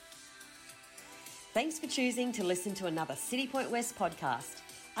Thanks for choosing to listen to another Citipointe West podcast.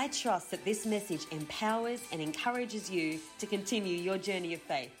 I trust that this message empowers and encourages you to continue your journey of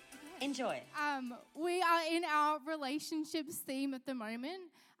faith. Enjoy. We are in our relationships theme at the moment,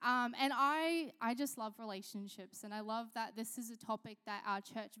 and I just love relationships, and I love that this is a topic that our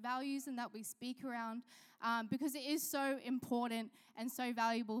church values and that we speak around because it is so important and so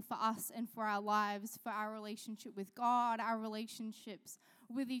valuable for us and for our lives, for our relationship with God, our relationships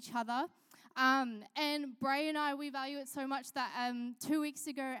with each other. And Bray and I, we value it so much that 2 weeks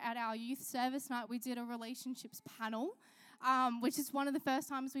ago at our youth service night, we did a relationships panel. Which is one of the first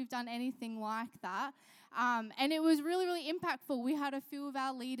times we've done anything like that. And it was really, really impactful. We had a few of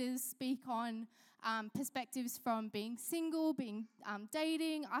our leaders speak on perspectives from being single, being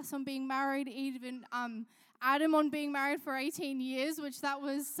dating, us on being married, even Adam on being married for 18 years, which that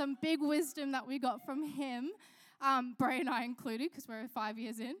was some big wisdom that we got from him, Bray and I included, because we're 5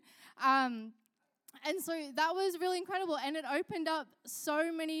 years in. And so that was really incredible, and it opened up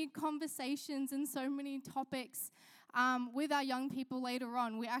so many conversations and so many topics with our young people later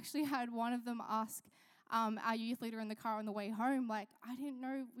on. We actually had one of them ask our youth leader in the car on the way home, like, I didn't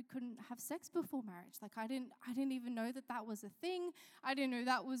know we couldn't have sex before marriage. Like, I didn't even know that was a thing. I didn't know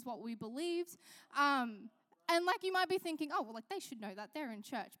that was what we believed. And like, you might be thinking, oh, well, like, they should know that. They're in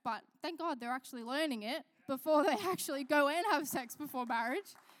church. But thank God they're actually learning it before they actually go and have sex before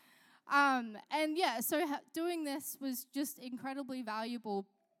marriage. So doing this was just incredibly valuable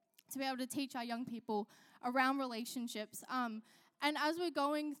to be able to teach our young people around relationships. And as we're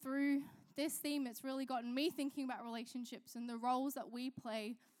going through this theme, it's really gotten me thinking about relationships and the roles that we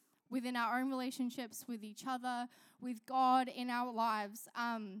play within our own relationships with each other, with God in our lives.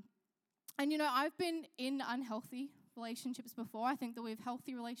 I've been in unhealthy relationships before. I think that we have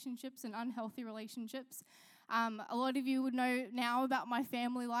healthy relationships and unhealthy relationships. A lot of you would know now about my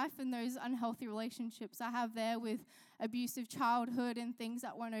family life and those unhealthy relationships I have there with abusive childhood and things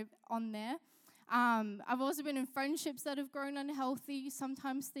that went on there. I've also been in friendships that have grown unhealthy.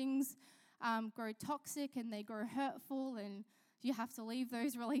 Sometimes things grow toxic and they grow hurtful, and you have to leave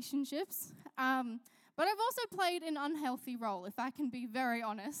those relationships. But I've also played an unhealthy role, if I can be very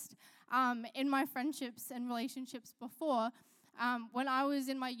honest, in my friendships and relationships before. When I was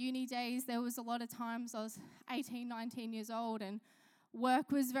in my uni days, there was a lot of times I was 18, 19 years old, and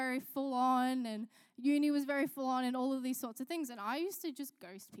work was very full on, and uni was very full on, and all of these sorts of things. And I used to just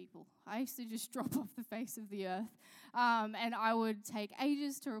ghost people. I used to just drop off the face of the earth. And I would take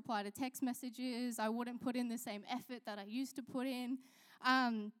ages to reply to text messages. I wouldn't put in the same effort that I used to put in.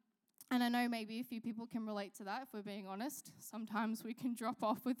 And I know maybe a few people can relate to that, if we're being honest. Sometimes we can drop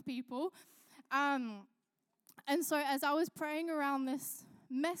off with people. And so as I was praying around this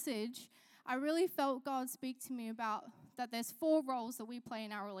message, I really felt God speak to me about that there's 4 roles that we play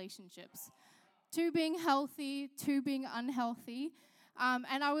in our relationships. 2 being healthy, 2 being unhealthy.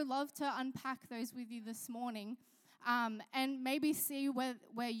 And I would love to unpack those with you this morning and maybe see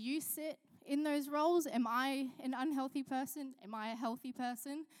where you sit in those roles. Am I an unhealthy person? Am I a healthy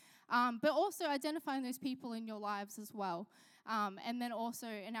person? But also identifying those people in your lives as well. And then also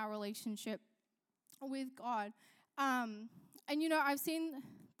in our relationship with God. I've seen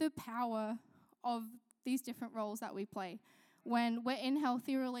the power of these different roles that we play when we're in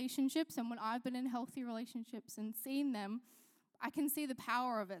healthy relationships, and when I've been in healthy relationships and seen them, I can see the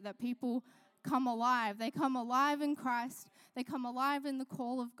power of it, that people come alive. They come alive in Christ. They come alive in the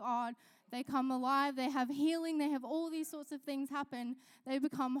call of God. They come alive. They have healing. They have all these sorts of things happen. They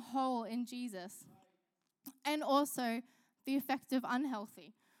become whole in Jesus. And also the effect of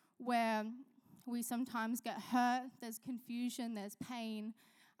unhealthy, where we sometimes get hurt, there's confusion, there's pain,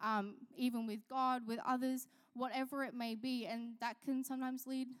 even with God, with others, whatever it may be. And that can sometimes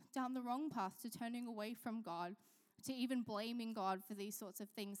lead down the wrong path to turning away from God, to even blaming God for these sorts of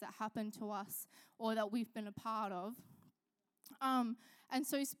things that happen to us or that we've been a part of. And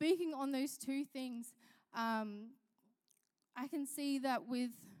so speaking on those 2 things, I can see that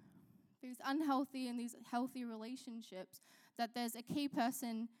with these unhealthy and these healthy relationships, that there's a key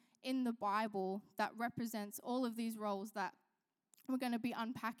person in the Bible that represents all of these roles that we're going to be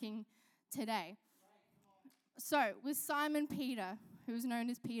unpacking today. So with Simon Peter, who was known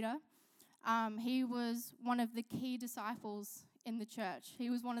as Peter, he was one of the key disciples in the church. He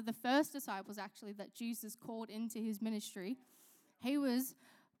was one of the first disciples, actually, that Jesus called into his ministry. He was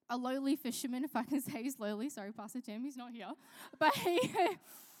a lowly fisherman, if I can say he's lowly. Sorry, Pastor Tim, he's not here. But he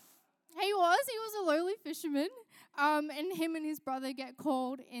was a lowly fisherman, and him and his brother get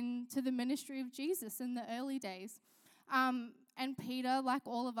called into the ministry of Jesus in the early days. And Peter, like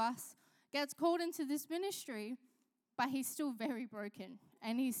all of us, gets called into this ministry, but he's still very broken,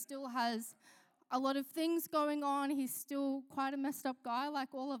 and he still has a lot of things going on. He's still quite a messed up guy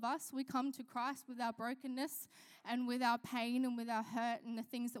like all of us. We come to Christ with our brokenness and with our pain and with our hurt and the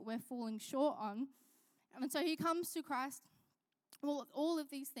things that we're falling short on. And so he comes to Christ, all of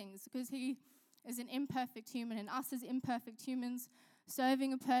these things, because he is an imperfect human, and us as imperfect humans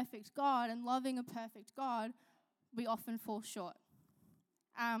serving a perfect God and loving a perfect God, we often fall short.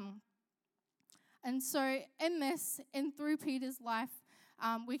 And so in this, and through Peter's life,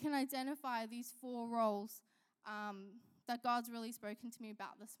 we can identify these 4 roles that God's really spoken to me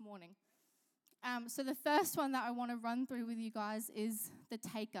about this morning. So the first one that I want to run through with you guys is the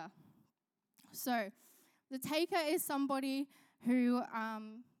taker. So the taker is somebody who,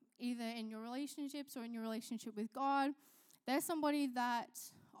 either in your relationships or in your relationship with God, they're somebody that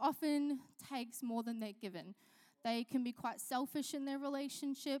often takes more than they're given. They can be quite selfish in their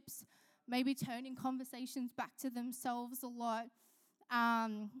relationships, maybe turning conversations back to themselves a lot,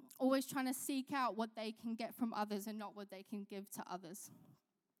 always trying to seek out what they can get from others and not what they can give to others.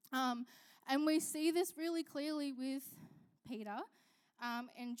 And we see this really clearly with Peter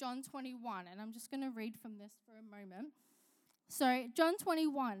in John 21, and I'm just going to read from this for a moment. So John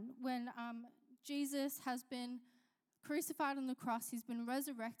 21, when Jesus has been crucified on the cross, he's been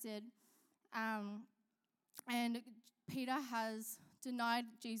resurrected, and Peter has denied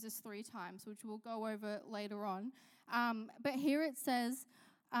Jesus 3 times, which we'll go over later on. But here it says,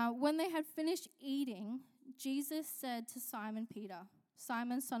 when they had finished eating, Jesus said to Simon Peter,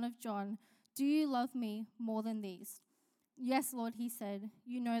 "Simon, son of John, do you love me more than these?" "Yes, Lord," he said,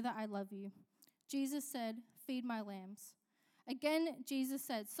 "you know that I love you." Jesus said, "Feed my lambs." Again, Jesus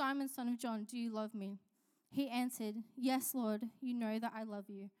said, "Simon, son of John, do you love me?" He answered, "Yes, Lord, you know that I love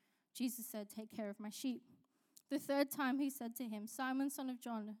you." Jesus said, "Take care of my sheep." The 3rd time he said to him, "Simon, son of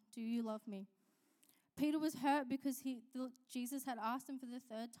John, do you love me?" Peter was hurt because Jesus had asked him for the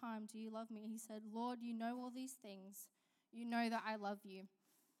 3rd time, "Do you love me?" He said, "Lord, you know all these things. You know that I love you."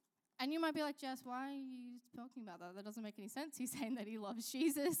 And you might be like, "Jess, why are you talking about that? That doesn't make any sense. He's saying that he loves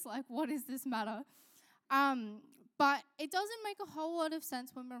Jesus. Like, what does this matter?" But it doesn't make a whole lot of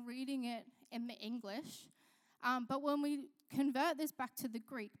sense when we're reading it in the English. But when we convert this back to the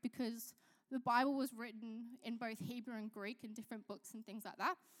Greek, because the Bible was written in both Hebrew and Greek in different books and things like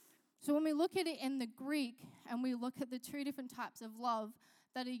that. So when we look at it in the Greek and we look at the 2 different types of love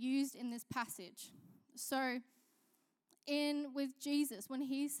that are used in this passage. So with Jesus, when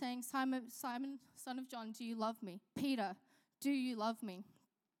he's saying, "Simon, son of John, do you love me?" "Peter, do you love me?"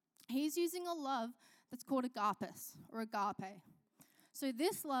 He's using a love that's called agapes or agape. So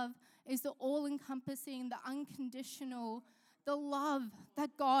this love is the all-encompassing, the unconditional, the love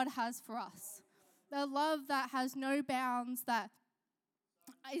that God has for us. The love that has no bounds, that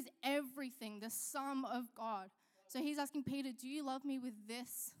is everything, the sum of God. So he's asking Peter, "Do you love me with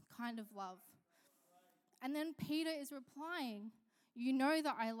this kind of love?" And then Peter is replying, "You know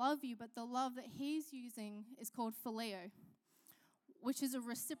that I love you," but the love that he's using is called phileo, which is a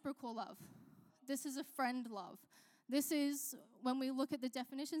reciprocal love. This is a friend love. This is, when we look at the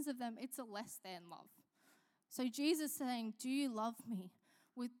definitions of them, it's a less than love. So Jesus saying, "Do you love me?"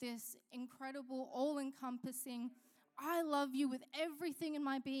 with this incredible, all-encompassing, "I love you with everything in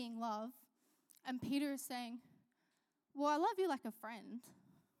my being" love. And Peter is saying, "Well, I love you like a friend.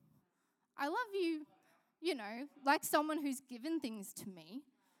 I love you, like someone who's given things to me.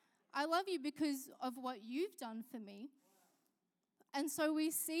 I love you because of what you've done for me." And so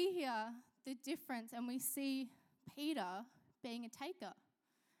we see here the difference, and we see Peter being a taker.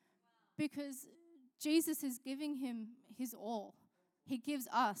 Because Jesus is giving him his all. He gives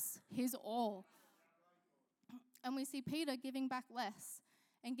us his all. And we see Peter giving back less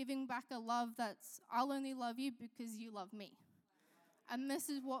and giving back a love that's, "I'll only love you because you love me." And this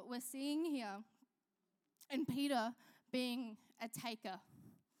is what we're seeing here in Peter being a taker.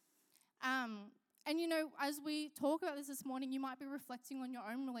 And as we talk about this morning, you might be reflecting on your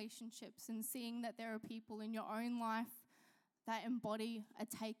own relationships and seeing that there are people in your own life that embody a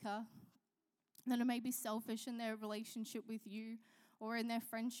taker, that are maybe selfish in their relationship with you or in their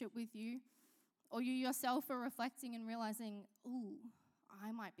friendship with you. Or you yourself are reflecting and realizing, "Ooh,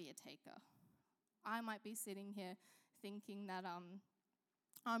 I might be a taker. I might be sitting here thinking that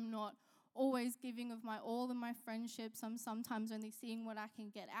I'm not always giving of my all in my friendships. I'm sometimes only seeing what I can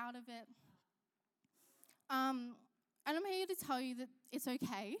get out of it." And I'm here to tell you that it's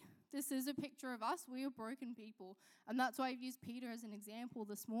okay. This is a picture of us. We are broken people. And that's why I've used Peter as an example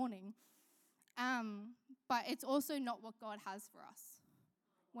this morning. But it's also not what God has for us.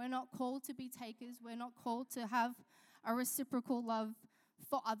 We're not called to be takers. We're not called to have a reciprocal love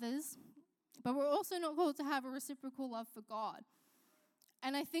for others. But we're also not called to have a reciprocal love for God.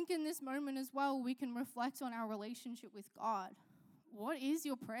 And I think in this moment as well, we can reflect on our relationship with God. What is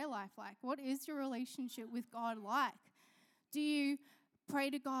your prayer life like? What is your relationship with God like? Do you pray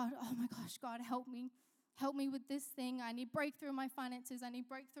to God, oh my gosh, God, help me. Help me with this thing. I need breakthrough in my finances. I need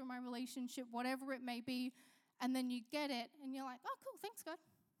breakthrough in my relationship, whatever it may be. And then you get it, and you're like, oh, cool, thanks, God.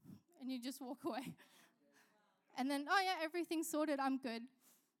 And you just walk away. And then, oh, yeah, everything's sorted. I'm good.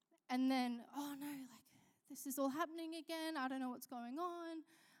 And then, oh, no, like, this is all happening again. I don't know what's going on.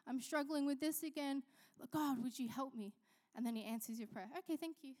 I'm struggling with this again. But God, would you help me? And then he answers your prayer. Okay,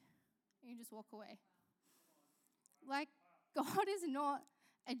 thank you. And you just walk away. Like, God is not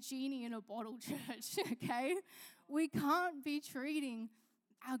a genie in a bottle, church, okay? We can't be treating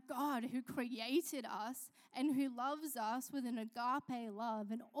our God who created us and who loves us with an agape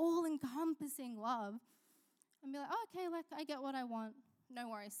love, an all-encompassing love, and be like, oh, okay, like, I get what I want. No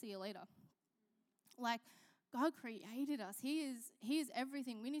worries, see you later. Like, God created us. He is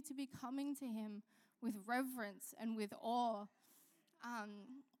everything. We need to be coming to him with reverence and with awe,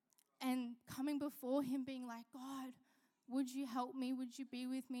 and coming before him being like, God, would you help me? Would you be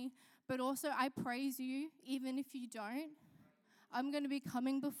with me? But also, I praise you, even if you don't. I'm going to be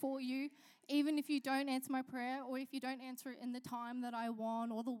coming before you, even if you don't answer my prayer, or if you don't answer it in the time that I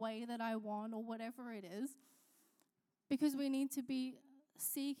want, or the way that I want, or whatever it is. Because we need to be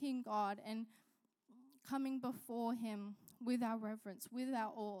seeking God and coming before him with our reverence, with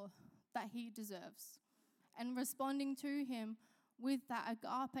our awe that he deserves, and responding to him with that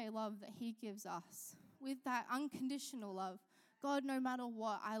agape love that he gives us, with that unconditional love. God, no matter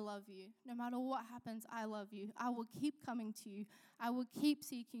what, I love you. No matter what happens, I love you. I will keep coming to you. I will keep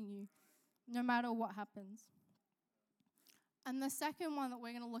seeking you, no matter what happens. And the second one that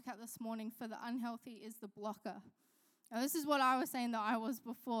we're going to look at this morning for the unhealthy is the blocker. Now, this is what I was saying that I was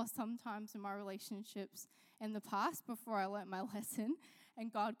before sometimes in my relationships in the past, before I learnt my lesson,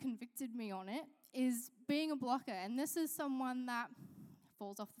 and God convicted me on it, is being a blocker. And this is someone that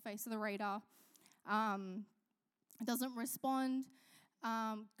falls off the face of the radar, doesn't respond,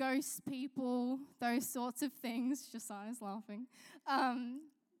 ghosts people, those sorts of things. Josiah's laughing.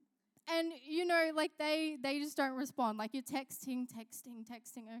 And, you know, like they just don't respond. Like you're texting.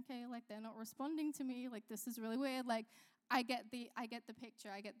 Okay, like they're not responding to me. Like this is really weird. Like I get the picture.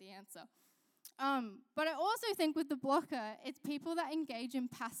 I get the answer. But I also think with the blocker, it's people that engage in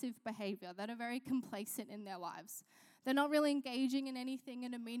passive behavior, that are very complacent in their lives. They're not really engaging in anything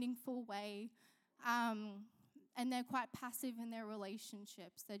in a meaningful way. And they're quite passive in their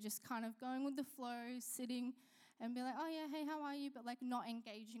relationships. They're just kind of going with the flow, sitting and be like, oh yeah, hey, how are you? But like not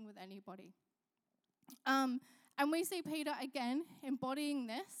engaging with anybody. And we see Peter again embodying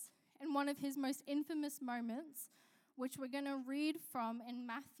this in one of his most infamous moments, which we're going to read from in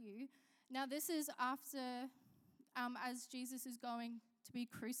Matthew. Now this is after, as Jesus is going to be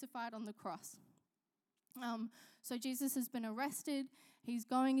crucified on the cross. So Jesus has been arrested. He's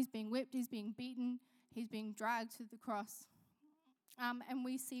being whipped, he's being beaten. He's being dragged to the cross. And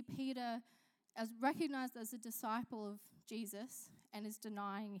we see Peter as recognized as a disciple of Jesus and is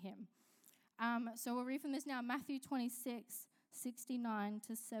denying him. So we'll read from this now, Matthew 26, 69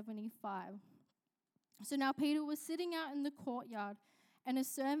 to 75. So now Peter was sitting out in the courtyard, and a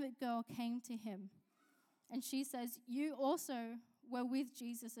servant girl came to him. And she says, you also were with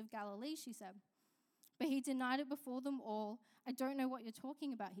Jesus of Galilee, she said. But he denied it before them all. I don't know what you're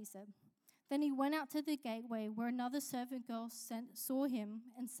talking about, he said. Then he went out to the gateway where another servant girl saw him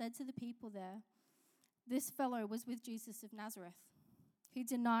and said to the people there, this fellow was with Jesus of Nazareth. He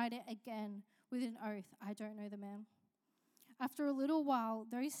denied it again with an oath, I don't know the man. After a little while,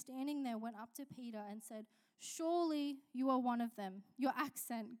 those standing there went up to Peter and said, surely you are one of them. Your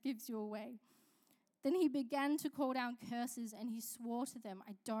accent gives you away. Then he began to call down curses and he swore to them,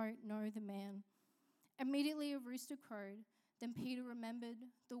 I don't know the man. Immediately a rooster crowed. Then Peter remembered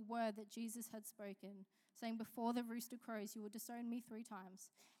the word that Jesus had spoken, saying, before the rooster crows, you will disown me 3 times.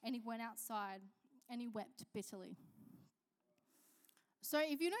 And he went outside and he wept bitterly. So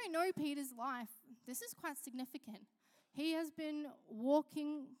if you don't know Peter's life, this is quite significant. He has been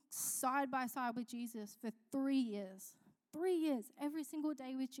walking side by side with Jesus for 3 years. 3 years, every single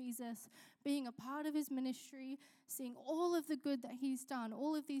day with Jesus, being a part of his ministry, seeing all of the good that he's done,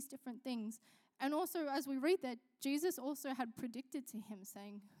 all of these different things. And also, as we read that, Jesus also had predicted to him,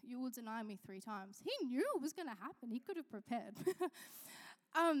 saying, you will deny me 3 times. He knew it was going to happen. He could have prepared.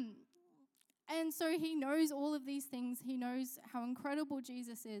 And so he knows all of these things. He knows how incredible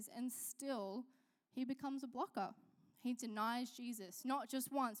Jesus is, and still he becomes a blocker. He denies Jesus, not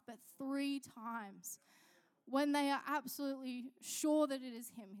just once, but 3 times. When they are absolutely sure that it is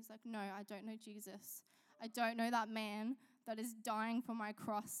him, he's like, no, I don't know Jesus. I don't know that man. that is dying for my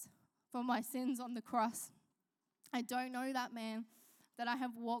cross, for my sins on the cross. I don't know that man that I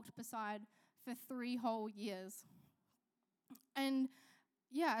have walked beside for 3 whole years. And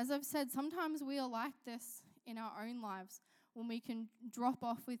yeah, as I've said, sometimes we are like this in our own lives when we can drop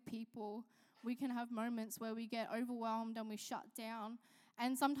off with people. We can have moments where we get overwhelmed and we shut down.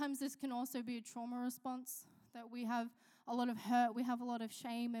 And sometimes this can also be a trauma response, that we have a lot of hurt, we have a lot of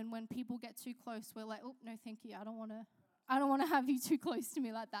shame, and when people get too close, we're like, oh, no, thank you, I don't want to have you too close to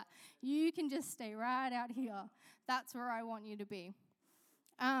me like that. You can just stay right out here. That's where I want you to be.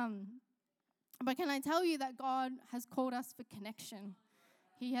 But can I tell you that God has called us for connection?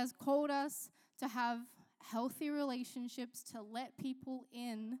 He has called us to have healthy relationships, to let people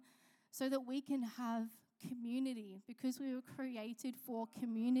in so that we can have community, because we were created for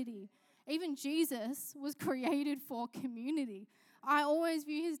community. Even Jesus was created for community. I always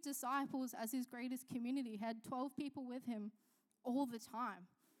view his disciples as his greatest community. He had 12 people with him all the time.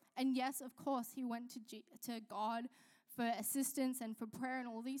 And yes, of course, he went to God for assistance and for prayer and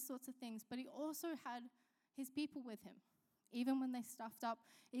all these sorts of things, but he also had his people with him. Even when they stuffed up,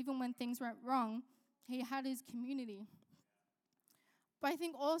 even when things went wrong, he had his community. But I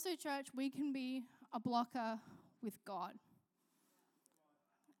think also, church, we can be a blocker with God.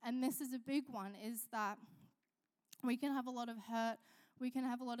 And this is a big one, is that we can have a lot of hurt, we can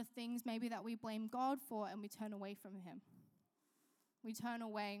have a lot of things maybe that we blame God for, and we turn away from him. We turn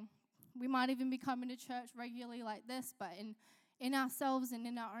away. We might even be coming to church regularly like this, but in ourselves and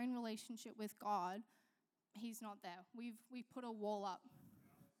in our own relationship with God, he's not there. We've put a wall up.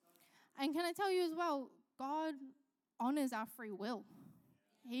 And can I tell you as well, God honors our free will.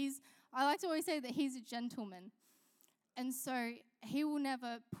 I like to always say that he's a gentleman. And so he will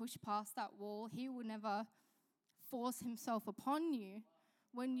never push past that wall. He will never force himself upon you.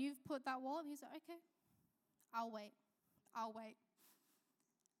 When you've put that wall up, he's like, okay, I'll wait.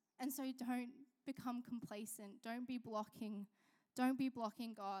 And so don't become complacent. Don't be blocking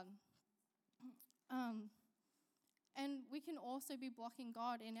God. And we can also be blocking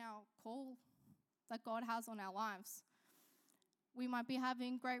God in our call that God has on our lives. We might be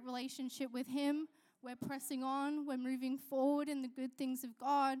having great relationship with him. We're pressing on. We're moving forward in the good things of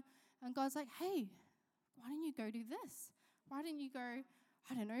God. And God's like, hey, why don't you go do this? Why don't you go,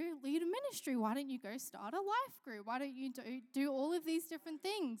 I don't know, lead a ministry? Why don't you go start a life group? Why don't you do all of these different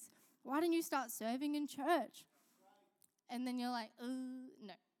things? Why don't you start serving in church? And then you're like,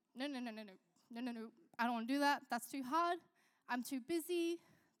 no. I don't want to do that. That's too hard. I'm too busy.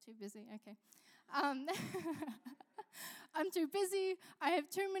 Okay. I'm too busy. I have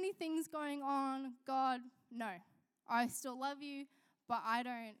too many things going on. God, no. I still love you, but I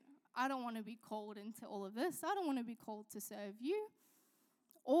don't want to be called into all of this. I don't want to be called to serve you.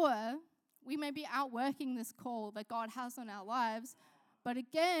 Or we may be outworking this call that God has on our lives, but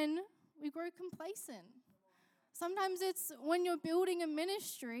again, we grow complacent. Sometimes it's when you're building a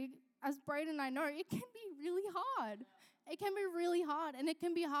ministry, as Braden and I know, it can be really hard. It can be really hard, and it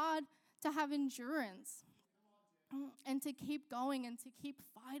can be hard to have endurance and to keep going and to keep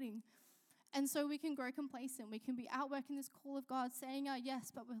fighting. And so we can grow complacent. We can be outworking this call of God, saying our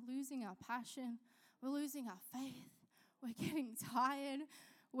yes, but we're losing our passion. We're losing our faith. We're getting tired.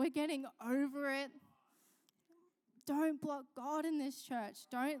 We're getting over it. Don't block God in this church.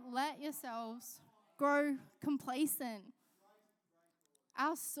 Don't let yourselves grow complacent.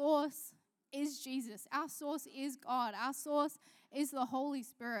 Our source is Jesus. Our source is God. Our source is the Holy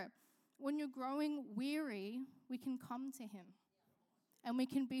Spirit. When you're growing weary, we can come to him and we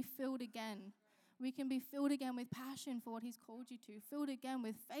can be filled again. We can be filled again with passion for what he's called you to, filled again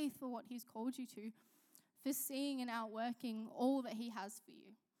with faith for what he's called you to, for seeing and outworking all that he has for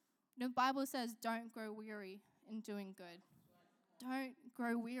you. The Bible says, don't grow weary in doing good. Don't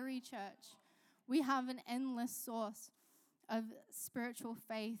grow weary, church. We have an endless source of spiritual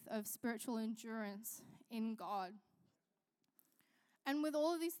faith, of spiritual endurance in God. And with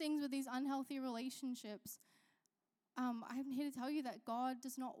all of these things, with these unhealthy relationships, I'm here to tell you that God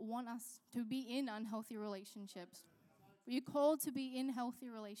does not want us to be in unhealthy relationships. We're called to be in healthy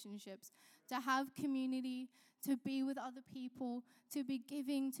relationships, to have community, to be with other people, to be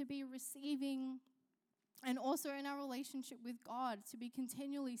giving, to be receiving, and also in our relationship with God, to be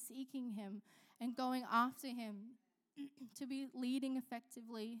continually seeking him and going after him, to be leading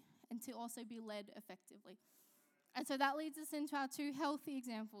effectively and to also be led effectively. And so that leads us into our 2 healthy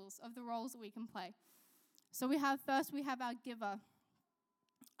examples of the roles that we can play. So we have our giver.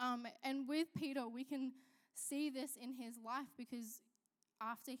 And with Peter, we can see this in his life because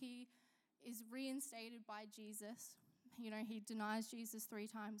after he is reinstated by Jesus, he denies Jesus 3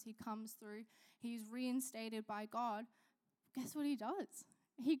 times, he comes through, he's reinstated by God. guess what he does?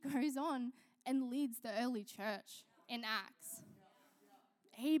 He goes on and leads the early church in Acts.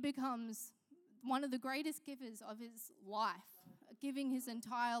 He becomes one of the greatest givers of his life, giving his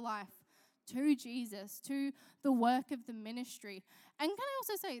entire life to Jesus, to the work of the ministry. And can I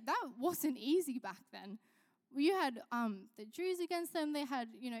also say, that wasn't easy back then. You had the Jews against them. They had,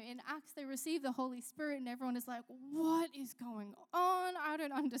 in Acts, they received the Holy Spirit, and everyone is like, what is going on? I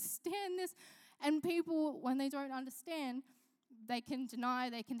don't understand this. And people, when they don't understand, they can deny,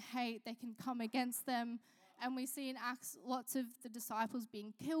 they can hate, they can come against them. And we see in Acts lots of the disciples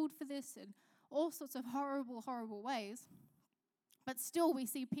being killed for this and all sorts of horrible, horrible ways. But still we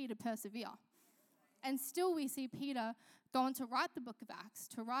see Peter persevere. And still we see Peter go on to write the book of Acts,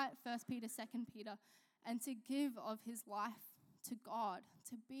 to write 1 Peter, 2 Peter, and to give of his life to God,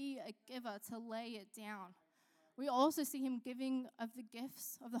 to be a giver, to lay it down. We also see him giving of the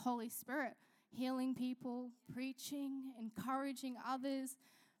gifts of the Holy Spirit, healing people, preaching, encouraging others,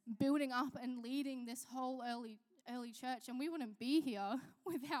 building up and leading this whole early church. And we wouldn't be here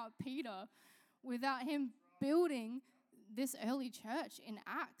without Peter, without him building this early church in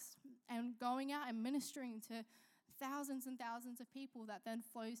Acts and going out and ministering to thousands and thousands of people that then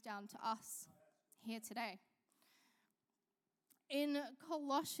flows down to us here today. In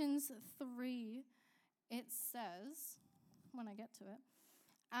Colossians 3, it says, when I get to it,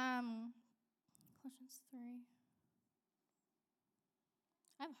 Colossians 3.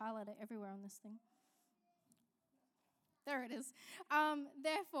 I have highlighted everywhere on this thing. There it is.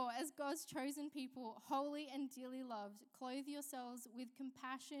 Therefore, as God's chosen people, holy and dearly loved, clothe yourselves with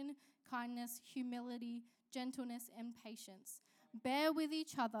compassion, kindness, humility, gentleness, and patience. Bear with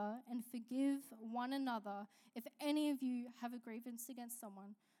each other and forgive one another. If any of you have a grievance against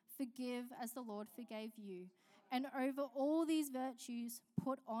someone, forgive as the Lord forgave you. And over all these virtues,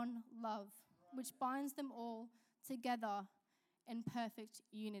 put on love, which binds them all together in perfect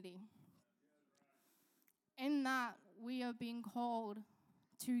unity. In that, we are being called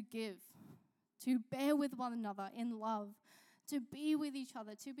to give, to bear with one another in love, to be with each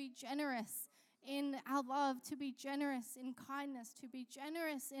other, to be generous in our love, to be generous in kindness, to be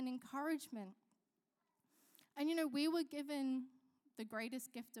generous in encouragement. And we were given the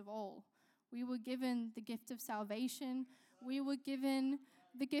greatest gift of all. We were given the gift of salvation. We were given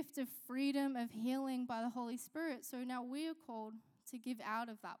the gift of freedom, of healing by the Holy Spirit. So now we are called to give out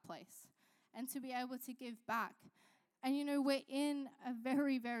of that place and to be able to give back. And we're in a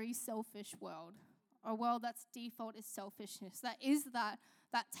very, very selfish world, a world that's default is selfishness. That is that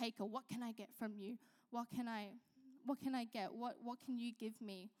taker. What can I get from you? What can I get? What can you give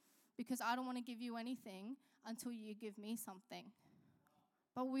me? Because I don't want to give you anything until you give me something.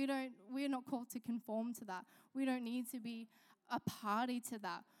 But we're not called to conform to that. We don't need to be a party to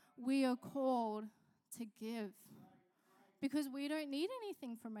that. We are called to give. Because we don't need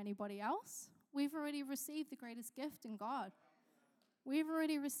anything from anybody else. We've already received the greatest gift in God. We've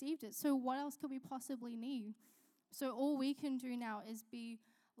already received it. So what else could we possibly need? So all we can do now is be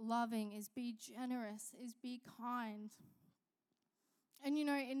loving, is be generous, is be kind. And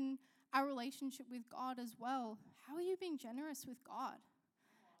in our relationship with God as well, how are you being generous with God?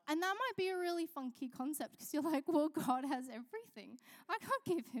 And that might be a really funky concept because you're like, well, God has everything. I can't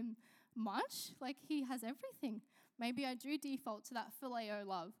give him much. Like, he has everything. Maybe I do default to that phileo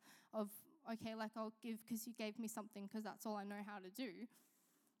love of, okay, like I'll give because you gave me something because that's all I know how to do.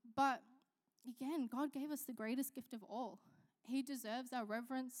 But again, God gave us the greatest gift of all. He deserves our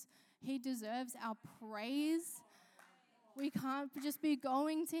reverence. He deserves our praise. We can't just be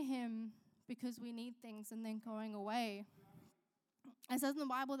going to him because we need things and then going away. It says in the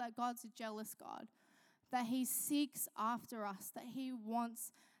Bible that God's a jealous God, that he seeks after us, that he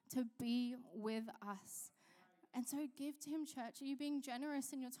wants to be with us. And so give to him, church. Are you being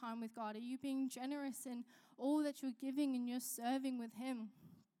generous in your time with God? Are you being generous in all that you're giving and you're serving with him?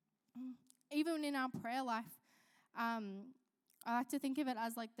 Even in our prayer life, I like to think of it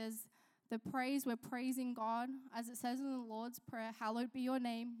as like there's the praise, we're praising God. As it says in the Lord's Prayer, hallowed be your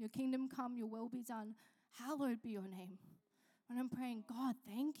name, your kingdom come, your will be done. Hallowed be your name. And I'm praying, God,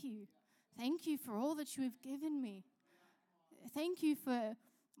 thank you. Thank you for all that you have given me. Thank you for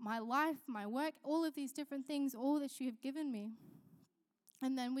my life, my work, all of these different things, all that you have given me.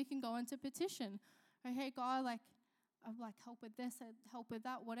 And then we can go into petition. Okay, God, I'd like help with this, help with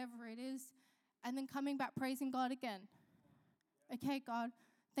that, whatever it is. And then coming back, praising God again. Okay, God,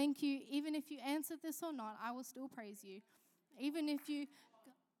 thank you. Even if you answered this or not, I will still praise you. Even if you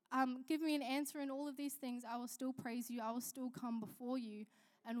give me an answer in all of these things, I will still praise you. I will still come before you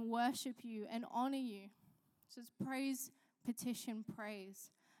and worship you and honor you. So it's praise, petition, praise.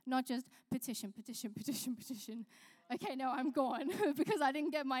 Not just petition, petition, petition, petition. okay, no, I'm gone because I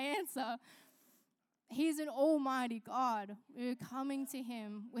didn't get my answer. He's an almighty God. We're coming to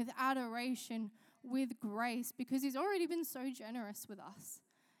him with adoration, with grace, because he's already been so generous with us.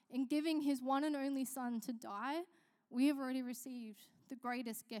 In giving his one and only Son to die, we have already received the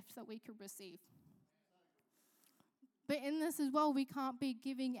greatest gift that we could receive. But in this as well, we can't be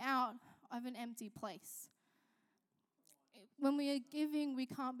giving out of an empty place. When we are giving, we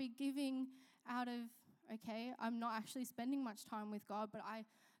can't be giving out of, okay, I'm not actually spending much time with God, but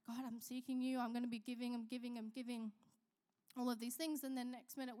God, I'm seeking you. I'm going to be giving, I'm giving all of these things. And then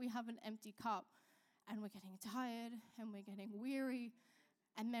next minute we have an empty cup and we're getting tired and we're getting weary.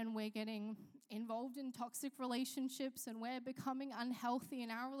 And then we're getting involved in toxic relationships and we're becoming unhealthy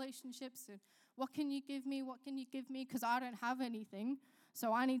in our relationships. And what can you give me? What can you give me? Because I don't have anything,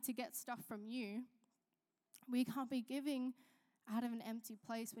 so I need to get stuff from you. We can't be giving out of an empty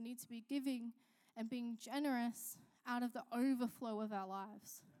place. We need to be giving and being generous out of the overflow of our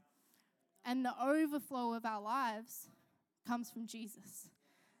lives. And the overflow of our lives comes from Jesus,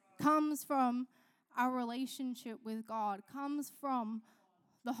 comes from our relationship with God, comes from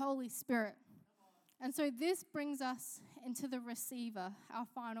the Holy Spirit. And so this brings us into the receiver, our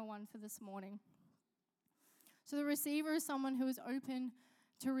final one for this morning. So the receiver is someone who is open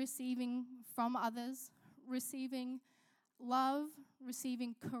to receiving from others, receiving love,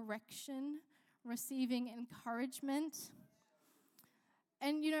 receiving correction, receiving encouragement.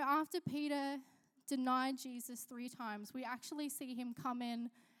 And, after Peter denied Jesus 3 times, we actually see him come in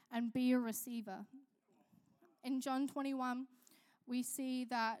and be a receiver. In John 21, we see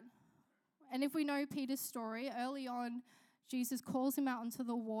that, and if we know Peter's story, early on, Jesus calls him out into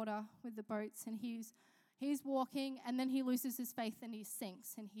the water with the boats, and he's walking, and then he loses his faith and he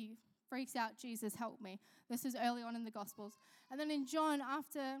sinks, and he freaks out, Jesus, help me. This is early on in the Gospels. And then in John,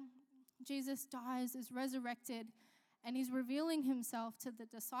 after Jesus dies, is resurrected, and he's revealing himself to the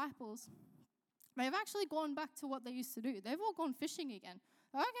disciples, they've actually gone back to what they used to do. They've all gone fishing again.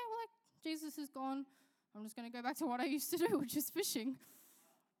 Okay, well, Jesus is gone. I'm just going to go back to what I used to do, which is fishing.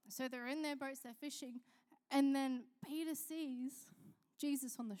 So they're in their boats, they're fishing. And then Peter sees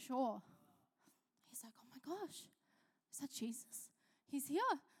Jesus on the shore. He's like, oh my gosh, is that Jesus? He's here.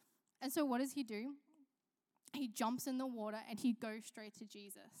 And so what does he do? He jumps in the water and he goes straight to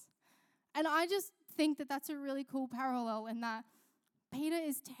Jesus. And I just think that that's a really cool parallel in that Peter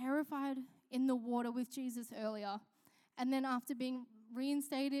is terrified in the water with Jesus earlier. And then after being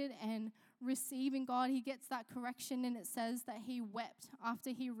reinstated and receiving God, he gets that correction, and it says that he wept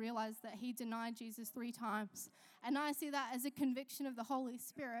after he realized that he denied Jesus 3 times. And I see that as a conviction of the Holy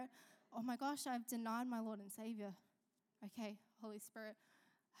Spirit. Oh my gosh, I've denied my Lord and Savior. Okay, Holy Spirit,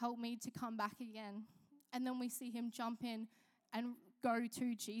 help me to come back again. And then we see him jump in and go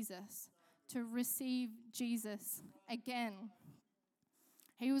to Jesus, to receive Jesus again.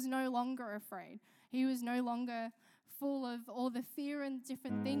 He was no longer afraid. He was no longer full of all the fear and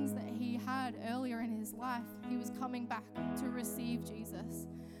different things that he had earlier in his life. He was coming back to receive Jesus.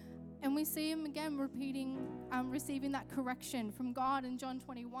 And we see him again receiving that correction from God in John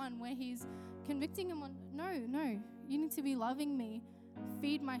 21, where he's convicting him on, no, you need to be loving me.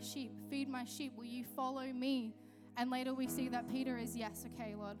 Feed my sheep. Will you follow me? And later we see that Peter is, yes,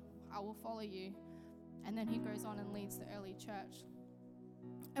 okay, Lord, I will follow you. And then he goes on and leads the early church.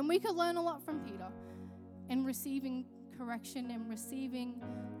 And we could learn a lot from Peter in receiving correction and receiving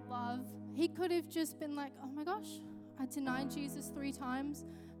love. He could have just been like, oh my gosh, I denied Jesus 3 times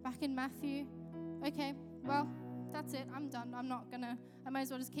back in Matthew. Okay, well, that's it. I'm done. I might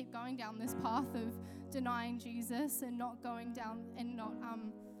as well just keep going down this path of denying Jesus and not going down and not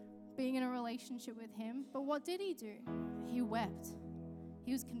being in a relationship with him. But what did he do? He wept.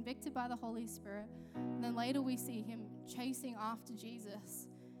 He was convicted by the Holy Spirit. And then later we see him chasing after Jesus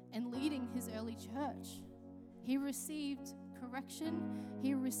and leading his early church. He received correction.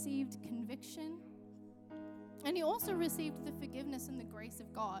 He received conviction. And he also received the forgiveness and the grace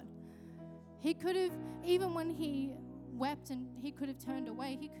of God. He could have, even when he wept and he could have turned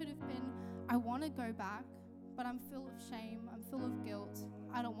away, he could have been, I want to go back, but I'm full of shame. I'm full of guilt.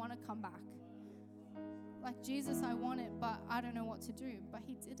 I don't want to come back. Like, Jesus, I want it, but I don't know what to do. But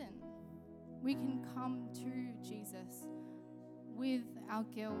he didn't. We can come to Jesus with our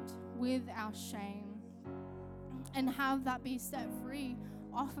guilt, with our shame, and have that be set free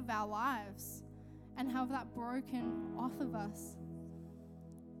off of our lives and have that broken off of us.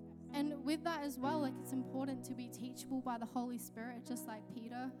 And with that as well, like, it's important to be teachable by the Holy Spirit, just like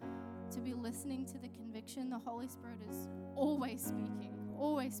Peter, to be listening to the conviction. The Holy Spirit is always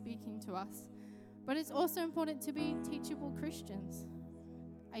speaking to us. But it's also important to be teachable Christians.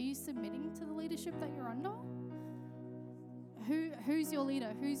 Are you submitting to the leadership that you're under? Who's your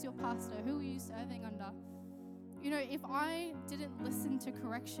leader? Who's your pastor? Who are you serving under? You know, if I didn't listen to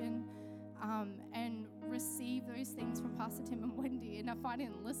correction and receive those things from Pastor Tim and Wendy, and if I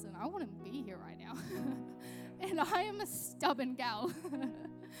didn't listen, I wouldn't be here right now. And I am a stubborn gal.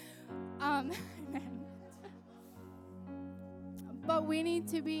 But we need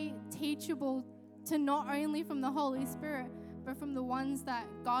to be teachable to not only from the Holy Spirit, but from the ones that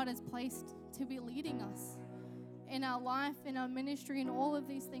God has placed to be leading us in our life, in our ministry, and all of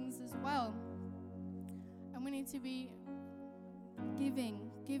these things as well. And we need to be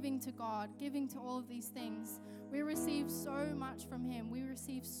giving to God, giving to all of these things. We receive so much from Him. We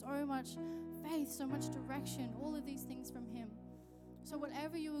receive so much faith, so much direction, all of these things from Him. So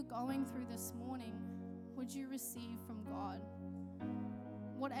whatever you are going through this morning, would you receive from God?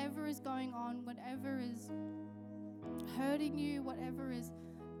 Whatever is going on, whatever is hurting you, whatever is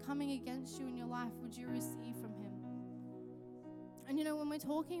coming against you in your life, would you receive from Him? And you know, when we're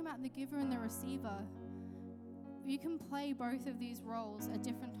talking about the giver and the receiver, you can play both of these roles at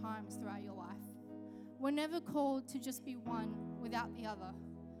different times throughout your life. We're never called to just be one without the other.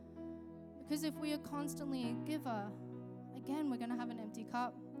 Because if we are constantly a giver, again, we're going to have an empty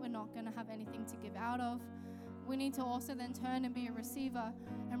cup. We're not going to have anything to give out of. We need to also then turn and be a receiver,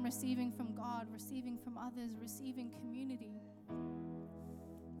 and receiving from God, receiving from others, receiving community.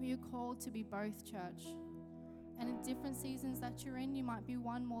 We are called to be both, church. And in different seasons that you're in, you might be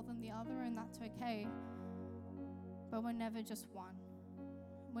one more than the other, and that's okay. But we're never just one.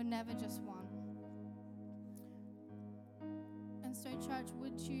 We're never just one. And so, church,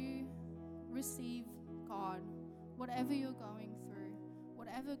 would you receive God, whatever you're going through,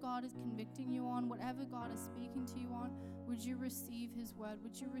 whatever God is convicting you on, whatever God is speaking to you on, would you receive His word?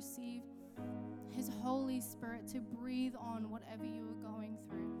 Would you receive His Holy Spirit to breathe on whatever you are going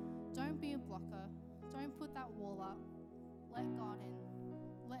through? Don't be a blocker. Don't put that wall up. Let God in.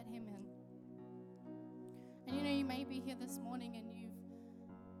 Let Him in. And you know, you may be here this morning and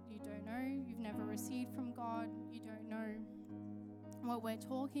you don't know, you've never received from God, you don't know what we're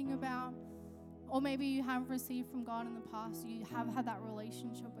talking about, or maybe you have received from God in the past, you have had that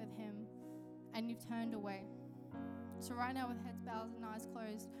relationship with Him and you've turned away. So right now, with heads bowed and eyes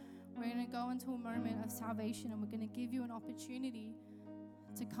closed, we're going to go into a moment of salvation, and we're going to give you an opportunity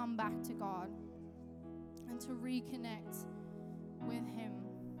to come back to God and to reconnect with Him.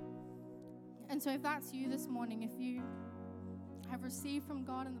 And so if that's you this morning, if you have received from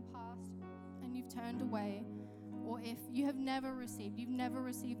God in the past and you've turned away, or if you have never received, you've never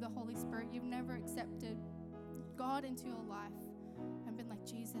received the Holy Spirit, you've never accepted God into your life and been like,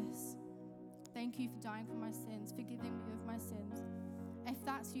 Jesus, thank you for dying for my sins, forgiving me of my sins. If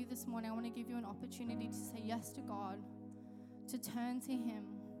that's you this morning, I want to give you an opportunity to say yes to God, to turn to Him,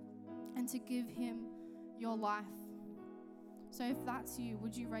 and to give Him your life. So if that's you,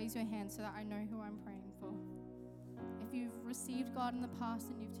 would you raise your hand so that I know who I'm praying for? If you've received God in the past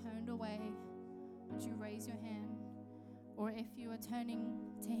and you've turned away, would you raise your hand? Or if you are turning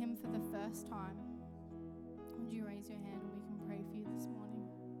to Him for the first time, would you raise your hand and we can pray for you this morning?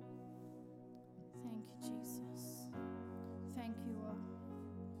 Thank you, Jesus. Thank you, Lord.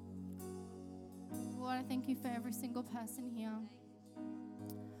 Lord, I thank you for every single person here.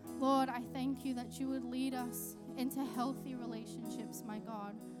 Lord, I thank you that you would lead us into healthy relationships, my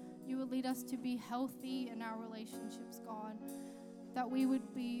God. You would lead us to be healthy in our relationships, God. That we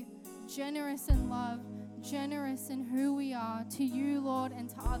would be generous in love, generous in who we are to you, Lord, and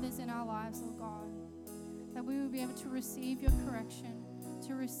to others in our lives, oh God. That we would be able to receive your correction,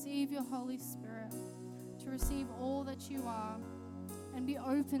 to receive your Holy Spirit, to receive all that you are, and be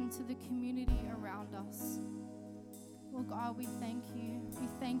open to the community around us. Lord God, we thank you. We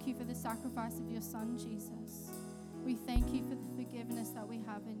thank you for the sacrifice of your Son, Jesus. We thank you for the forgiveness that we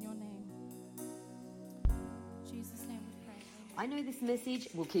have in your name. In Jesus' name we pray. I know this message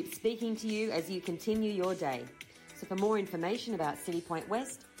will keep speaking to you as you continue your day. So for more information about Citipointe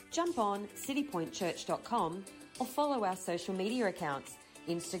West, jump on citipointechurch.com or follow our social media accounts,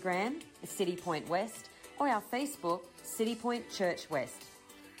 Instagram, Citipointe West, or our Facebook, Citipointe Church West.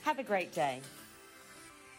 Have a great day.